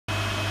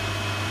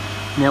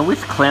Now with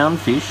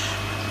clownfish,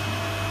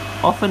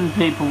 often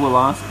people will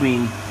ask me,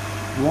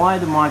 why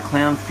do my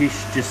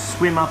clownfish just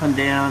swim up and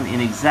down in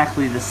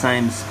exactly the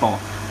same spot?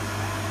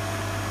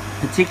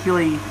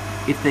 Particularly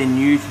if they're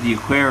new to the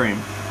aquarium.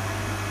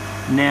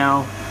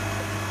 Now,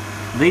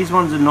 these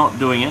ones are not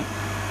doing it,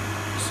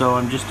 so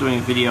I'm just doing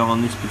a video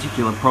on this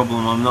particular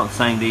problem. I'm not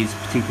saying these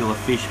particular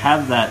fish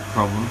have that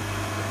problem,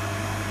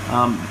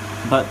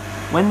 but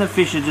when the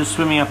fish are just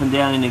swimming up and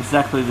down in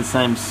exactly the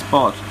same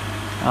spot,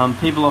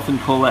 people often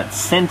call that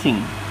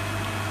scenting.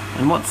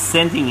 And what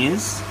scenting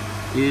is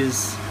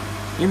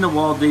in the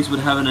wild these would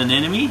have an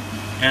anemone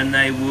and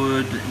they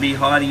would be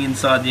hiding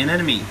inside the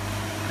anemone,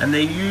 and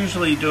they're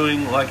usually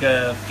doing like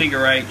a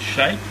figure 8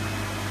 shape,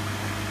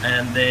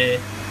 and they're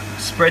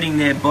spreading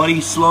their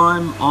body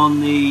slime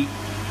on the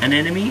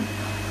anemone.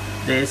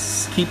 They're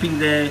keeping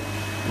their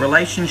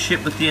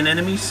relationship with the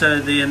anemone so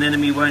the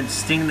anemone won't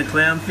sting the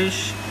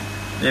clownfish.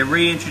 They're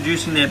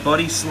reintroducing their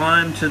body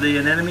slime to the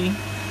anemone,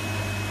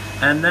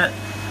 and that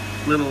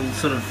little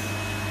sort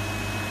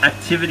of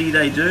activity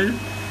they do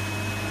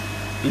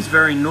is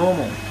very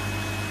normal.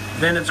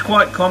 Then it's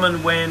quite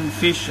common when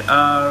fish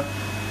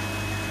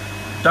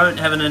don't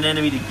have an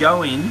anemone to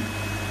go in,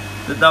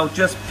 that they'll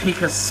just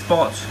pick a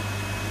spot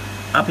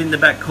up in the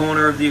back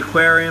corner of the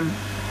aquarium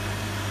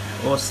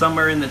or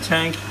somewhere in the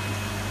tank,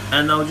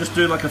 and they'll just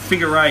do like a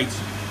figure 8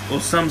 or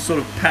some sort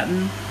of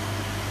pattern,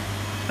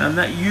 and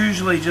that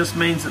usually just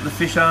means that the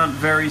fish aren't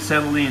very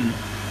settled in.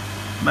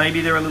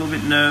 Maybe they're a little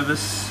bit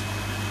nervous,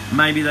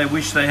 maybe they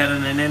wish they had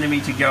an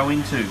anemone to go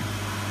into.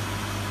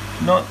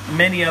 Not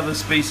many other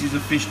species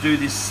of fish do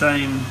this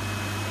same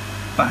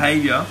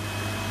behaviour.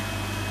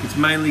 It's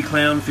mainly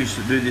clownfish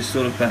that do this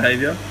sort of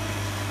behaviour,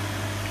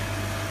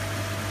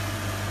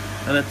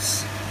 and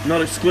it's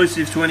not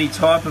exclusive to any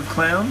type of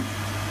clown.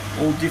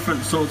 All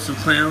different sorts of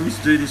clowns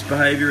do this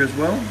behaviour as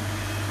well.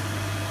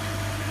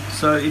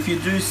 So if you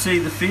do see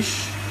the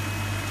fish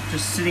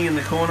just sitting in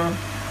the corner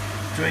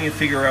doing a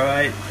figure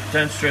 8,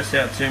 don't stress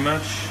out too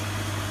much.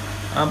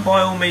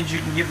 By all means you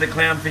can give the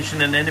clownfish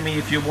an anemone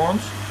if you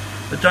want,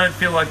 but don't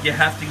feel like you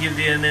have to give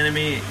the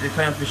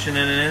clownfish an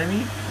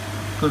anemone,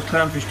 because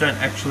clownfish don't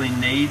actually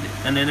need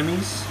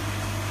anemones.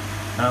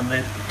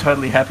 They're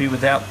totally happy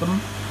without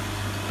them,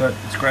 but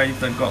it's great if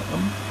they've got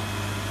them.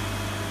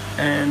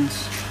 And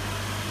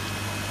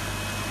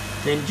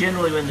then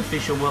generally when the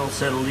fish are well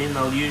settled in,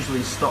 they'll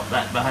usually stop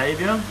that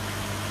behaviour.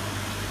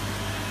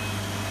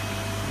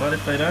 But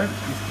if they don't,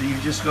 if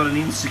you've just got an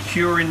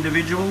insecure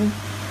individual,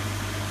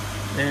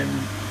 then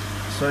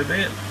so be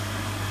it.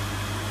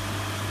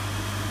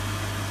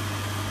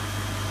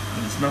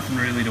 And it's nothing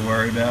really to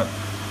worry about.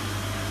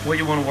 What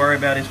you want to worry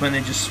about is when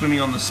they're just swimming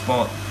on the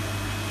spot.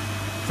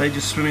 If they're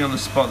just swimming on the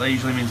spot, that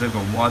usually means they've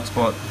got a white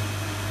spot.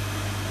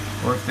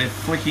 Or if they're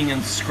flicking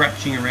and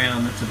scratching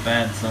around, that's a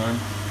bad sign.